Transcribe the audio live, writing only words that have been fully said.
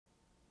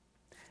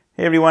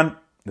Hey everyone,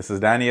 this is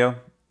Daniel,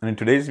 and in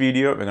today's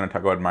video, we're going to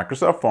talk about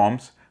Microsoft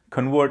Forms,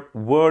 convert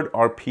Word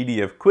or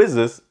PDF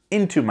quizzes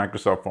into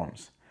Microsoft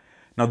Forms.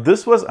 Now,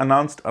 this was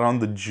announced around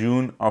the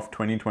June of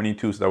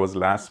 2022, so that was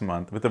last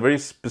month, with a very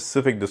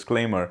specific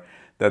disclaimer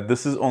that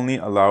this is only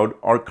allowed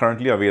or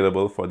currently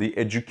available for the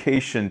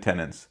education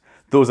tenants.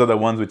 Those are the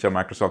ones which are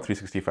Microsoft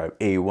 365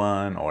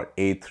 A1 or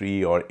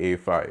A3 or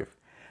A5.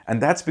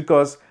 And that's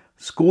because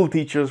school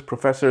teachers,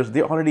 professors,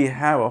 they already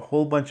have a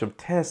whole bunch of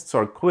tests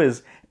or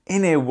quiz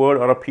in a Word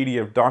or a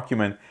PDF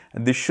document,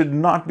 and they should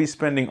not be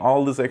spending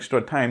all this extra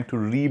time to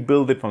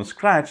rebuild it from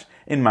scratch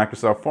in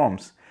Microsoft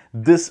Forms.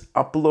 This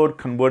upload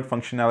convert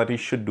functionality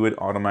should do it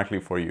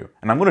automatically for you,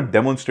 and I'm going to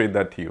demonstrate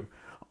that to you.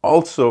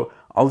 Also,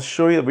 I'll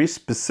show you very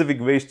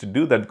specific ways to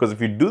do that, because if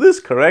you do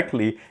this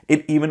correctly,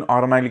 it even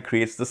automatically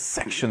creates the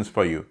sections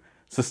for you.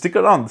 So stick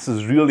around, this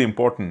is really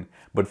important.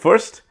 But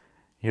first,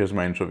 here's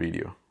my intro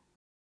video.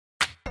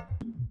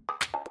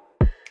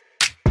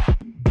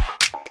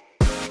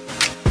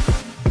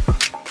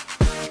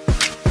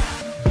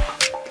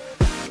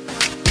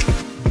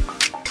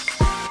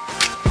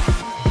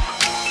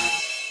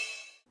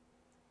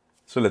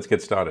 So let's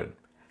get started.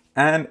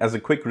 And as a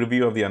quick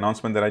review of the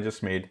announcement that I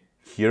just made,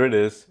 here it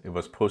is. It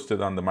was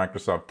posted on the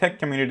Microsoft Tech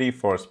community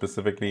for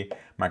specifically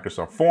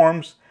Microsoft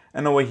Forms.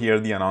 And over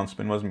here, the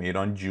announcement was made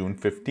on June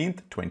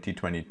 15th,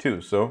 2022.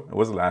 So it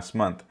was last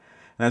month.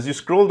 And as you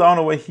scroll down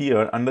over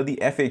here under the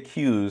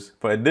FAQs,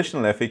 for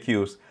additional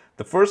FAQs,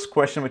 the first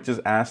question which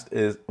is asked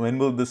is, when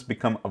will this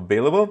become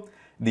available?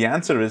 The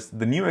answer is,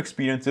 the new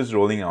experience is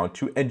rolling out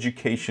to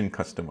education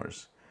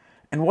customers.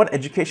 And what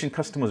education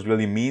customers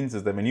really means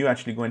is that when you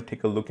actually go and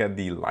take a look at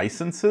the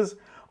licenses,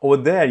 over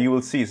there you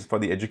will see for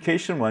the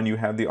education one, you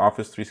have the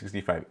Office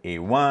 365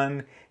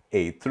 A1,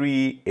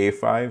 A3,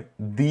 A5.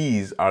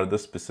 These are the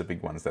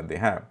specific ones that they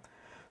have.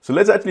 So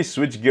let's actually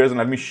switch gears and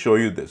let me show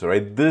you this, all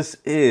right? This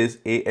is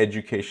a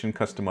education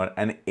customer,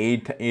 an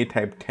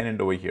A-type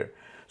tenant over here.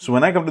 So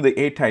when I come to the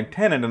A-type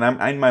tenant and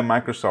I'm in my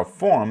Microsoft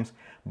Forms,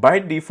 by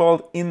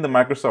default in the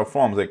Microsoft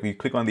Forms, like we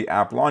click on the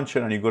app launcher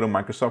and you go to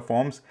Microsoft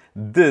Forms,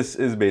 this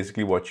is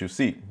basically what you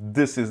see.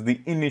 This is the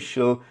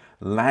initial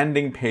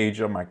landing page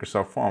of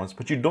Microsoft Forms,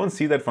 but you don't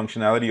see that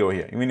functionality over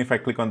here. Even if I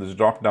click on this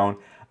drop down,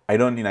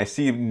 I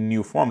see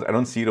new forms, I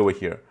don't see it over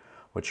here.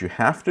 What you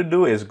have to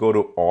do is go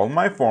to all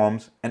my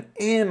forms, and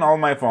in all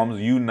my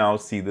forms, you now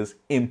see this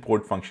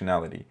import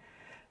functionality.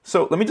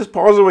 So let me just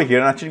pause over here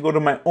and actually go to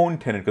my own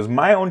tenant, because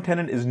my own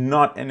tenant is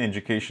not an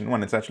education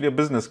one, it's actually a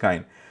business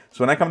kind.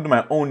 So when I come to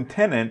my own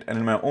tenant, and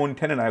in my own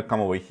tenant, I come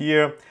over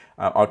here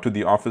out to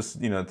the Office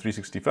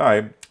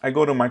 365, I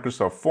go to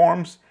Microsoft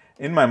Forms.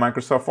 In my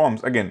Microsoft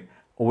Forms, again,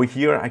 over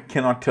here, I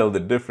cannot tell the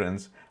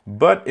difference.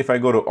 But if I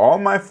go to all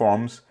my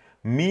forms,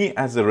 me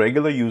as a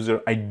regular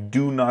user, I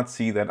do not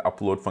see that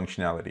upload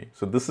functionality.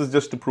 So this is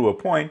just to prove a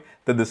point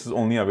that this is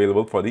only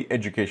available for the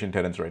education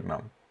tenants right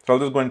now. So I'll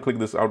just go and click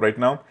this out right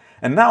now.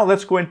 And now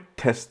let's go and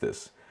test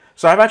this.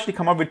 So I've actually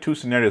come up with two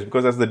scenarios,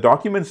 because as the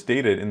document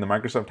stated in the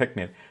Microsoft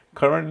TechNet,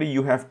 currently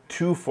you have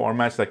two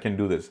formats that can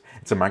do this.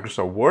 It's a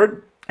Microsoft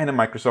Word and a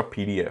Microsoft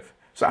PDF.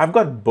 So I've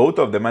got both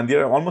of them and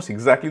they're almost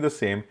exactly the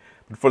same.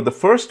 But for the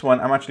first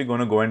one, I'm actually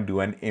going to go and do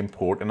an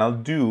import, and I'll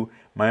do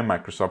my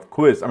Microsoft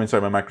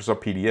my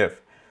Microsoft PDF.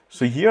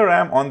 So here I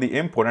am on the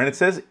import, and it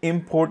says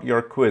import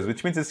your quiz,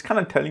 which means it's kind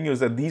of telling you is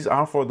that these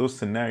are for those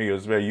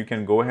scenarios where you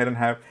can go ahead and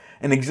have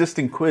an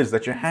existing quiz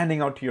that you're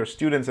handing out to your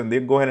students, and they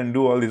go ahead and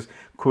do all these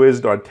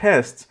quizzed or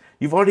tests.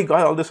 You've already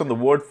got all this on the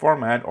Word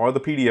format or the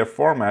PDF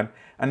format,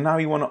 and now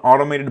you want to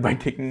automate it by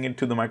taking it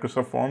to the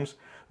Microsoft Forms.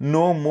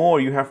 No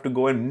more, you have to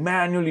go and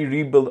manually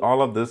rebuild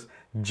all of this.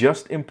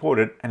 Just import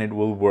it and it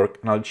will work,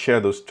 and I'll share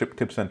those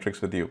tips and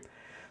tricks with you.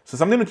 So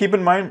something to keep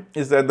in mind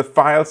is that the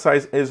file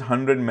size is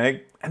 100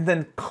 meg, and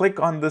then click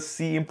on the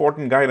See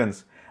Important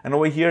Guidance. And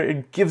over here,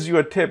 it gives you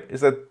a tip,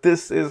 is that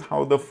this is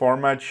how the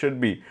format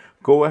should be.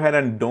 Go ahead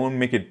and don't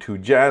make it too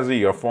jazzy.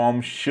 Your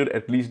form should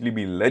at least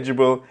be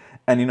legible,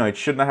 and it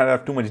should not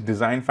have too much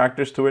design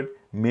factors to it.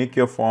 Make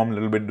your form a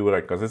little bit do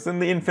right, because it's in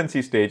the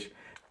infancy stage.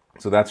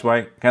 So that's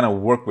why kind of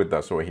work with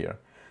us over here.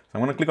 So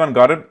I'm going to click on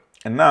Got It,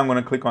 and now I'm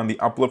going to click on the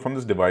Upload from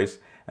this device.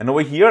 And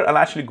over here, I'll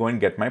actually go and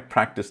get my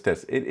practice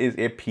test. It is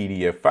a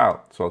PDF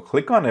file. So I'll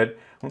click on it,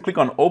 I'm going to click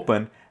on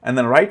Open, and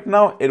then right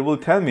now it will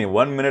tell me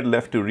 1 minute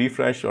left to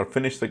refresh or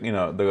finish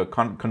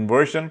the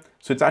conversion.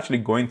 So it's actually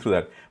going through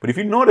that. But if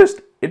you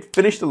noticed, it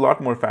finished a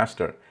lot more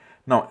faster.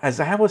 Now, as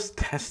I was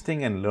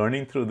testing and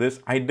learning through this,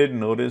 I did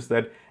notice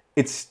that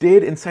it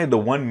stayed inside the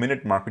 1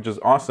 minute mark, which is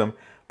awesome.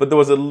 But there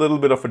was a little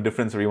bit of a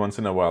difference every once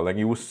in a while. Like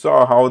you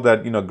saw how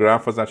that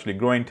graph was actually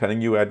growing,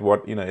 telling you at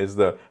what is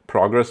the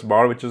progress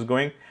bar which is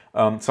going.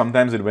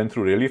 Sometimes it went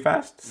through really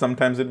fast,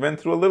 sometimes it went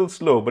through a little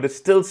slow, but it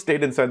still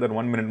stayed inside that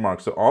 1 minute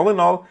mark. So all in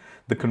all,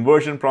 the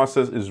conversion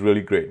process is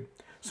really great.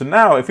 So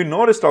now, if you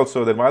noticed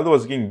also that while it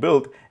was getting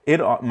built,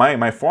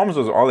 my forms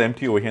was all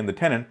empty over here in the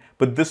tenant,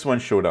 but this one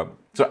showed up.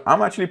 So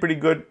I'm actually pretty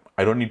good.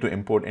 I don't need to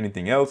import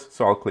anything else.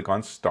 So I'll click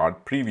on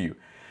Start Preview.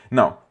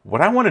 Now,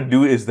 what I want to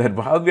do is that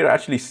while we're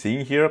actually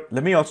seeing here,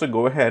 let me also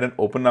go ahead and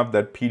open up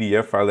that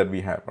PDF file that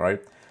we have, all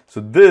right? So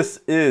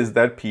this is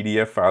that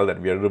PDF file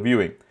that we are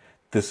reviewing.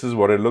 This is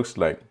what it looks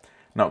like.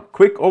 Now,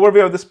 quick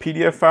overview of this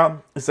PDF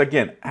file is,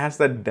 again, as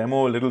that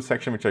demo little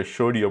section which I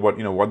showed you about,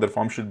 what the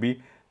form should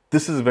be,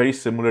 this is very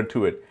similar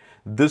to it.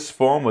 This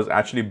form was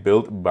actually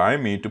built by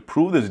me to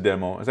prove this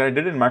demo, as I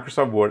did in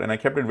Microsoft Word, and I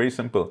kept it very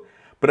simple.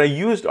 But I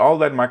used all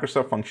that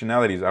Microsoft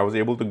functionalities. I was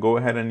able to go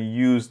ahead and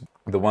use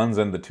the ones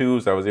and the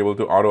twos. I was able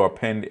to auto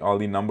append all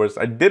the numbers.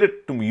 I did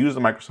it to use the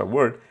Microsoft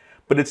Word,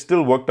 but it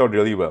still worked out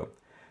really well.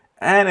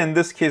 And in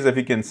this case, if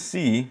you can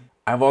see,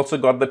 I've also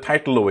got the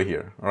title over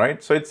here, all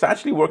right? So it's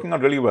actually working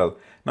out really well.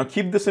 Now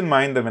keep this in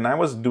mind that when I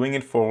was doing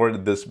it for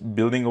this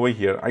building over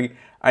here,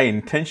 I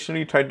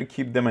intentionally tried to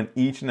keep them on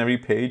each and every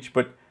page,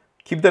 but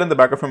keep that in the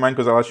back of your mind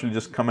because I'll actually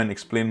just come and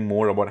explain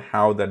more about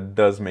how that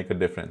does make a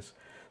difference.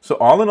 So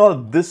all in all,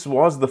 this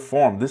was the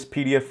form. This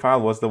PDF file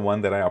was the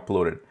one that I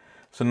uploaded.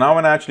 So now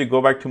when I actually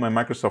go back to my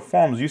Microsoft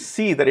Forms, you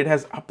see that it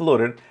has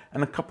uploaded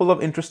and a couple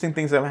of interesting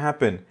things have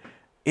happened.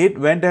 It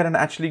went ahead and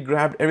actually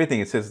grabbed everything.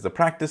 It says the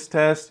practice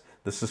test.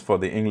 This is for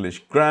the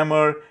English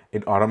grammar.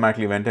 It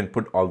automatically went and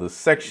put all the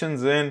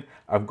sections in.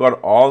 I've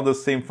got all the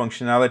same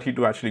functionality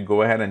to actually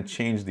go ahead and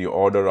change the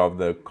order of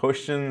the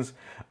questions.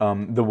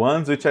 The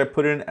ones which I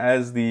put in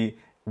as the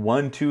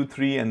 1, 2,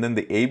 3, and then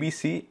the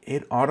ABC,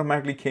 it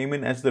automatically came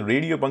in as the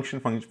radio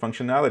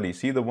functionality.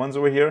 See the ones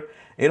over here?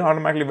 It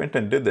automatically went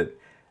and did it.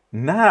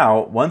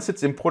 Now, once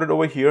it's imported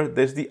over here,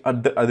 there's the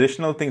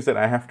additional things that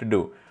I have to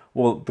do.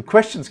 Well, the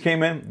questions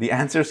came in, the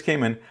answers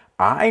came in.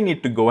 I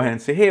need to go ahead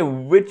and say, hey,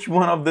 which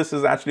one of this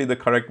is actually the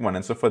correct one?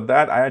 And so for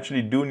that, I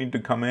actually do need to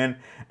come in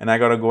and I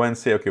got to go and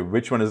say, okay,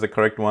 which one is the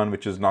correct one,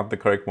 which is not the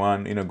correct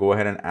one, go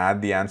ahead and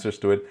add the answers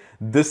to it.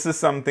 This is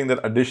something that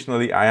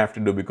additionally I have to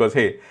do because,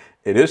 hey,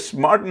 it is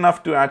smart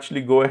enough to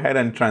actually go ahead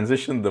and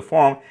transition the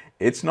form.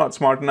 It's not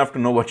smart enough to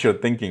know what you're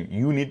thinking.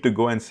 You need to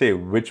go and say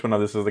which one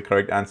of this is the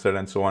correct answer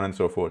and so on and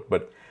so forth.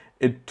 But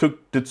it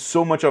did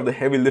so much of the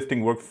heavy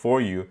lifting work for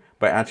you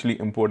by actually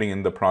importing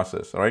in the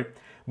process, all right?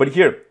 But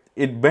here,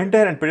 it went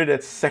ahead and put it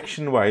at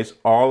section-wise,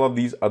 all of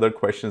these other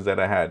questions that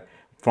I had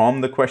from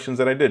the questions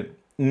that I did.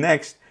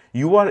 Next,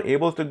 you are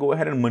able to go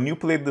ahead and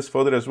manipulate this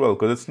further as well,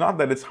 because it's not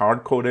that it's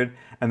hard-coded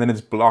and then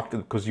it's blocked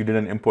because you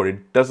didn't import it.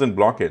 It doesn't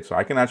block it. So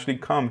I can actually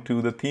come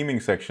to the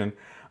theming section.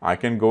 I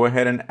can go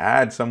ahead and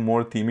add some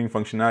more theming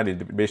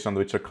functionality based on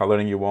which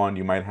coloring you want.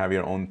 You might have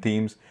your own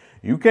themes.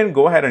 You can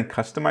go ahead and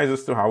customize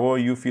this to however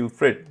you feel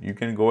fit. You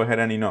can go ahead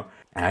and,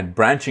 add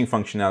branching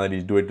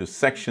functionality, do it to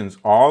sections.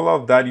 All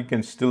of that you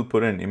can still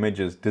put in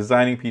images.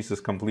 Designing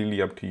pieces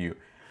completely up to you.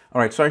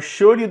 All right, so I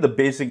showed you the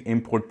basic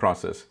import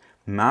process.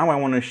 Now I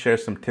want to share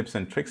some tips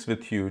and tricks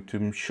with you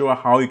to show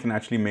how you can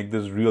actually make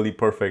this really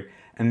perfect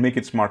and make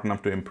it smart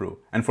enough to improve.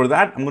 And for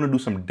that, I'm going to do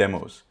some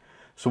demos.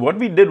 So what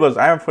we did was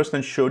I have first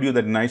then showed you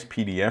that nice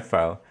PDF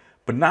file,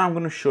 but now I'm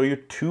going to show you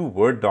 2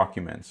 Word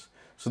documents.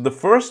 So the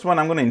first one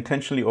I'm going to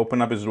intentionally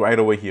open up is right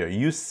over here.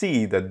 You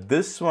see that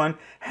this one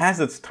has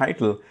its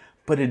title,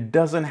 but it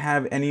doesn't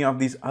have any of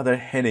these other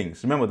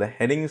headings. Remember the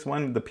headings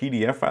one, the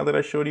PDF file that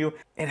I showed you,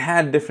 it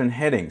had different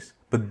headings,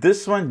 but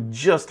this one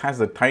just has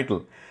the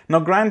title. Now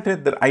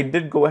granted that I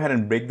did go ahead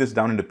and break this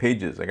down into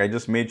pages. Like I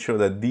just made sure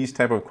that these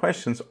type of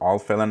questions all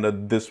fell under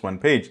this one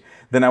page.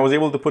 Then I was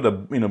able to put a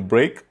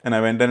break, and I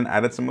went and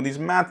added some of these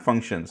math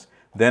functions.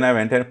 Then I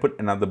went and put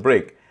another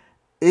break.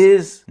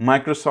 Is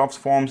Microsoft's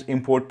Forms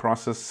import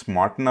process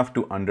smart enough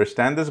to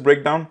understand this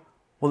breakdown?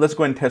 Well, let's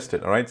go and test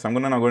it, all right? So I'm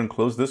gonna now go and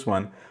close this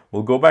one.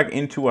 We'll go back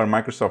into our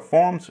Microsoft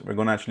Forms. We're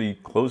gonna actually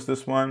close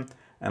this one,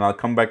 and I'll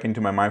come back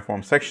into my My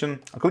Forms section.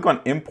 I'll click on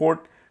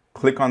Import,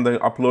 click on the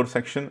Upload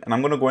section, and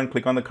I'm gonna go and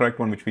click on the correct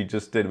one, which we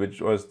just did,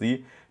 which was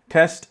the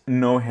Test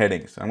No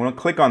Headings. I'm gonna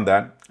click on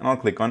that, and I'll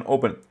click on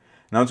Open.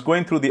 Now it's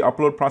going through the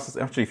upload process.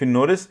 Actually, if you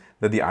notice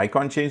that the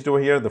icon changed over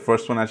here, the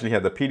first one actually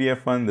had the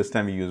PDF one. This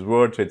time we use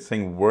Word, so it's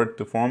saying Word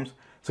to Forms.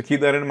 So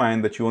keep that in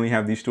mind that you only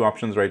have these 2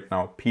 options right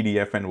now,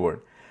 PDF and Word.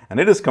 And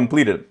it is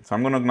completed. So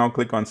I'm going to now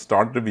click on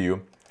Start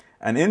Review.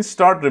 And in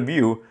Start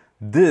Review,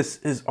 this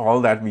is all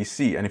that we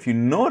see. And if you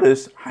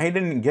notice, I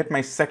didn't get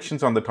my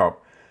sections on the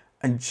top.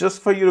 And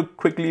just for you to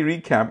quickly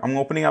recap, I'm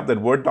opening up that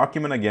Word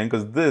document again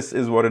because this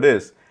is what it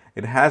is.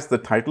 It has the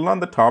title on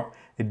the top.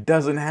 It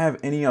doesn't have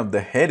any of the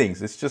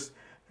headings. It's just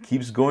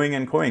keeps going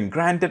and going.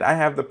 Granted, I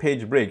have the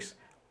page breaks.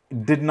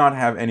 It did not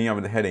have any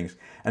of the headings.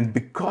 And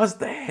because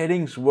the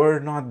headings were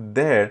not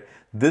there,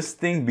 this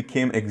thing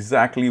became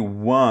exactly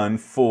one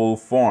full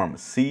form.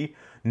 See,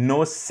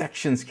 no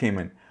sections came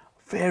in.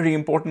 Very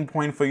important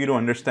point for you to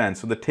understand.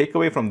 So the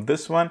takeaway from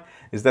this one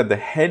is that the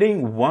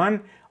heading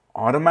 1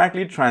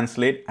 automatically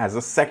translate as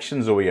a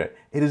sections over here.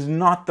 It is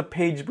not the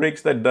page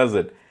breaks that does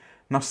it.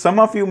 Now, some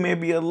of you may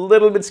be a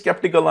little bit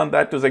skeptical on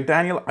that. It's like,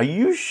 Daniel, are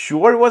you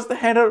sure it was the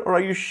header or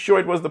are you sure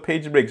it was the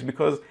page breaks?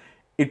 Because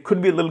it could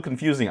be a little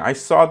confusing. I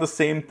saw the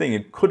same thing.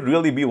 It could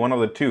really be one of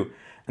the 2.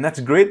 And that's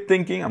great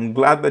thinking. I'm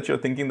glad that you're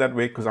thinking that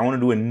way because I want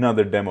to do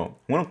another demo.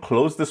 I'm going to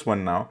close this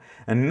one now.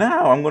 And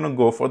now I'm going to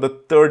go for the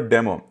 3rd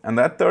demo. And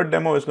that 3rd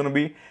demo is going to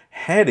be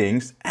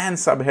headings and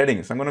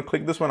subheadings. I'm going to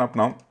click this one up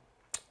now.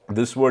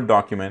 this Word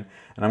document,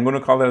 and I'm going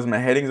to call that as my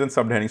headings and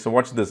subheadings. So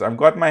watch this. I've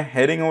got my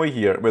heading over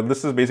here. Well,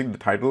 this is basically the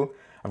title.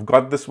 I've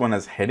got this one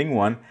as heading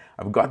 1.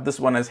 I've got this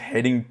one as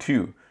heading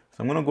 2. So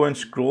I'm going to go and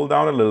scroll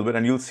down a little bit,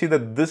 and you'll see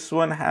that this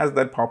one has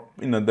that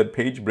that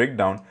page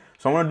breakdown.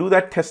 So I'm going to do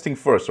that testing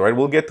first, right?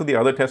 We'll get to the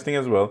other testing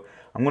as well.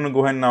 I'm going to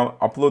go ahead and now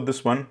upload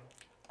this one,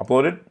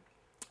 upload it,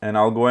 and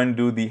I'll go and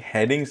do the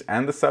headings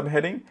and the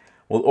subheading.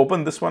 We'll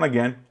open this one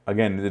again.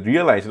 Again,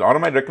 it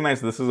automatically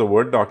recognizes this is a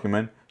Word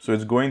document. So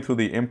it's going through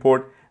the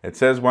import. It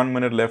says 1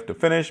 minute left to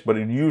finish, but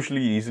it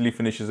usually easily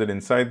finishes it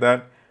inside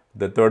that.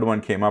 The third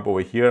one came up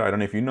over here. I don't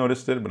know if you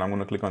noticed it, but I'm going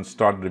to click on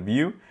Start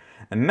Review.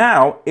 And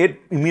now it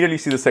immediately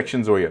sees the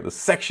sections over here. The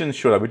sections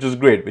showed up, which is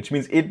great, which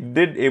means it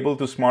did able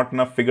to smart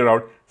enough figure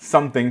out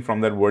something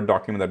from that Word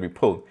document that we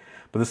pulled.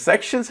 But the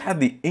sections had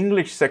the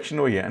English section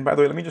over here. And by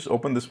the way, let me just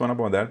open this one up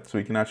on that so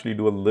we can actually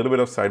do a little bit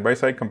of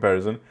side-by-side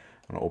comparison.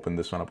 I'm going to open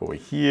this one up over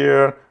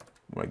here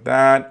like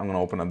that. I'm going to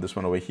open up this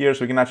one over here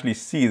so we can actually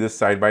see this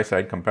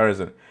side-by-side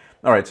comparison.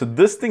 All right, so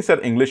this thing said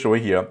English over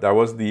here. That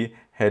was the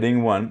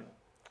heading 1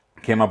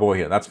 came up over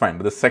here. That's fine.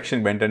 But the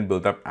section went and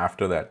built up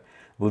after that.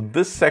 Well,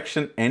 this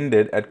section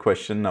ended at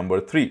question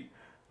number 3,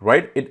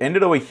 right? It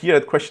ended over here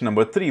at question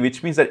number 3,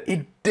 which means that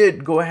it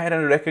did go ahead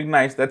and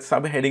recognize that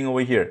subheading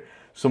over here.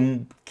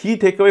 So key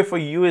takeaway for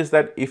you is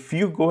that if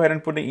you go ahead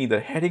and put in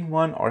either heading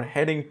 1 or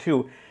heading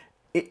 2,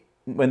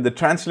 when the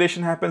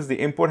translation happens,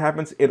 the import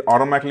happens, it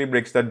automatically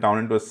breaks that down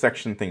into a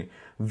section thing.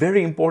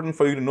 Very important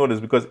for you to notice,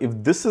 because if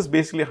this is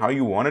basically how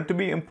you want it to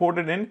be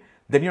imported in,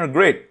 then you're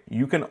great.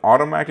 You can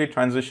automatically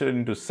transition it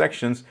into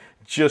sections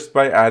just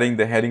by adding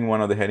the heading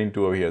 1 or the heading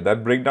 2 over here.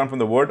 That breakdown from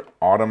the Word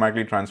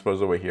automatically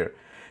transfers over here.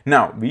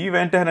 Now, we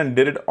went ahead and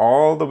did it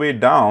all the way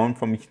down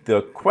from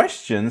the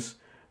questions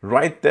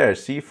right there.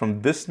 See,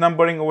 from this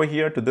numbering over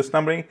here to this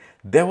numbering,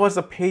 there was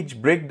a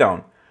page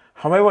breakdown.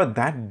 However,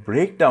 that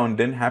breakdown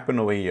didn't happen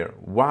over here.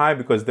 Why?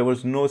 Because there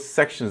was no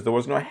sections. There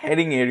was no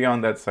heading area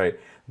on that side.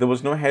 There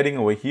was no heading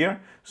over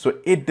here. So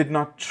it did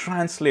not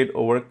translate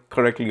over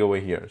correctly over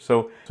here.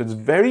 So it's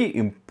very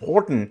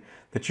important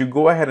that you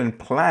go ahead and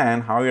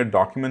plan how your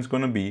document's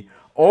going to be.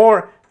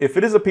 Or if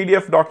it is a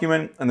PDF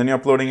document and then you're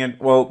uploading it,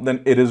 well,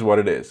 then it is what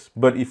it is.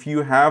 But if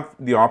you have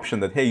the option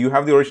that, hey, you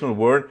have the original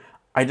Word,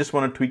 I just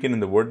want to tweak it in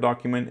the Word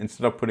document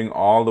instead of putting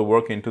all the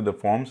work into the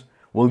forms,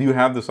 well, you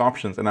have these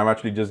options, and I've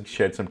actually just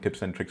shared some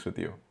tips and tricks with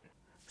you.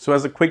 So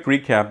as a quick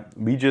recap,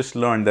 we just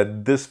learned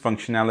that this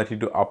functionality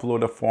to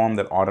upload a form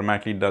that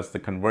automatically does the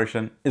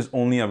conversion is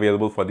only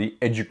available for the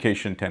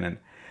education tenant.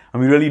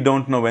 And we really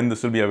don't know when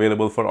this will be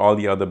available for all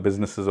the other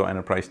businesses or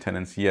enterprise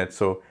tenants yet,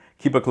 so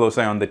keep a close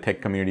eye on the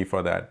tech community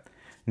for that.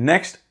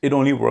 Next, it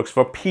only works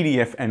for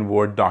PDF and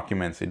Word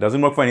documents. It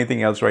doesn't work for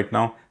anything else right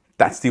now.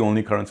 That's the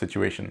only current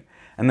situation.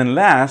 And then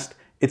last,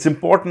 it's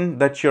important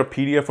that your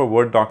PDF or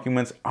Word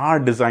documents are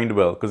designed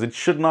well, because it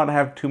should not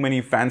have too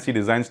many fancy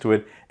designs to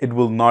it. It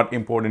will not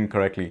import in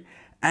correctly.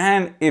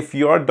 And if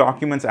your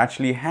documents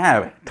actually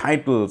have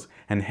titles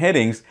and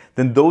headings,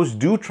 then those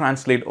do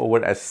translate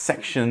over as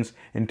sections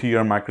into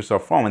your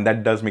Microsoft form, and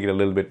that does make it a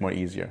little bit more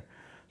easier.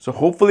 So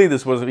hopefully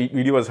this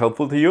video was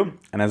helpful to you.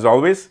 And as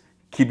always,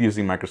 keep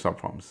using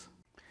Microsoft Forms.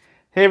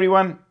 Hey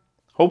everyone,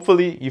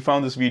 hopefully you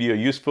found this video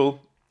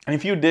useful. And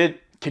if you did,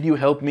 can you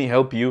help me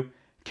help you?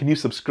 Can you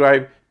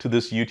subscribe to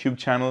this YouTube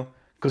channel?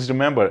 Because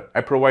remember, I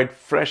provide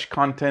fresh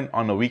content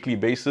on a weekly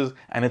basis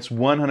and it's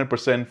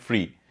 100%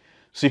 free.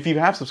 So if you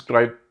have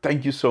subscribed,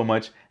 thank you so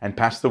much and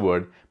pass the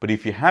word. But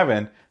if you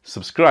haven't,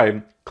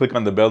 subscribe, click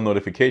on the bell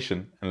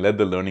notification and let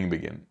the learning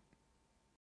begin.